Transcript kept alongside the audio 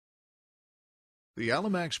The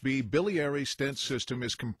ALIMAXX-B biliary stent system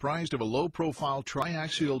is comprised of a low-profile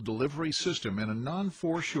triaxial delivery system and a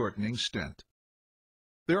non-foreshortening stent.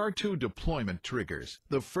 There are two deployment triggers.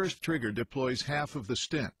 The first trigger deploys half of the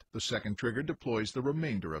stent. The second trigger deploys the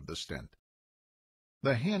remainder of the stent.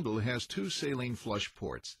 The handle has two saline flush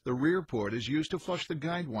ports. The rear port is used to flush the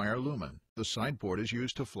guide wire lumen. The side port is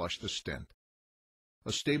used to flush the stent.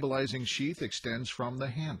 A stabilizing sheath extends from the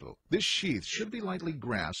handle. This sheath should be lightly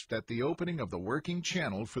grasped at the opening of the working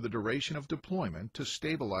channel for the duration of deployment to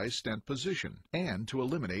stabilize stent position and to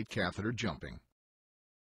eliminate catheter jumping.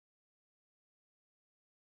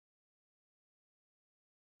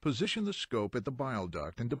 Position the scope at the bile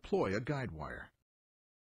duct and deploy a guide wire.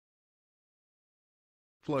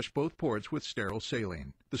 Flush both ports with sterile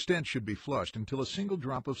saline. The stent should be flushed until a single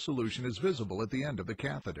drop of solution is visible at the end of the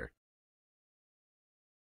catheter.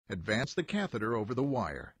 Advance the catheter over the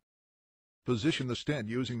wire. Position the stent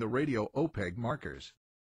using the radio-opaque markers.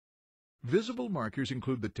 Visible markers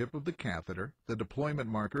include the tip of the catheter, the deployment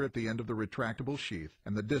marker at the end of the retractable sheath,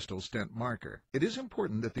 and the distal stent marker. It is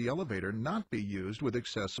important that the elevator not be used with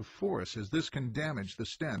excessive force, as this can damage the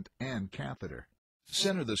stent and catheter.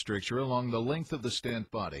 Center the stricture along the length of the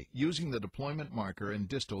stent body using the deployment marker and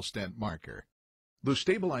distal stent marker. The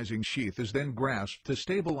stabilizing sheath is then grasped to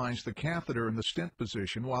stabilize the catheter in the stent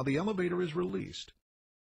position while the elevator is released.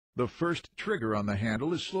 The first trigger on the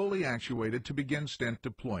handle is slowly actuated to begin stent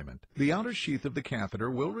deployment. The outer sheath of the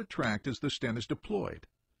catheter will retract as the stent is deployed.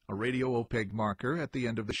 A radio-opaque marker at the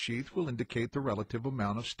end of the sheath will indicate the relative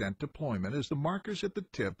amount of stent deployment as the markers at the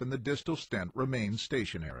tip and the distal stent remain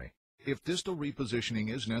stationary. If distal repositioning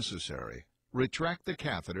is necessary, retract the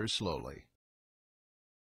catheter slowly.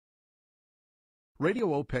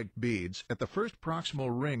 Radio-opaque beads at the first proximal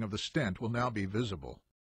ring of the stent will now be visible.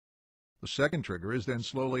 The second trigger is then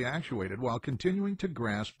slowly actuated while continuing to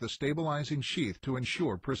grasp the stabilizing sheath to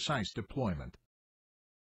ensure precise deployment.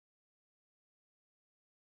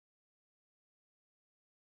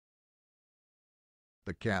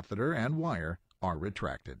 The catheter and wire are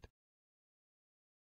retracted.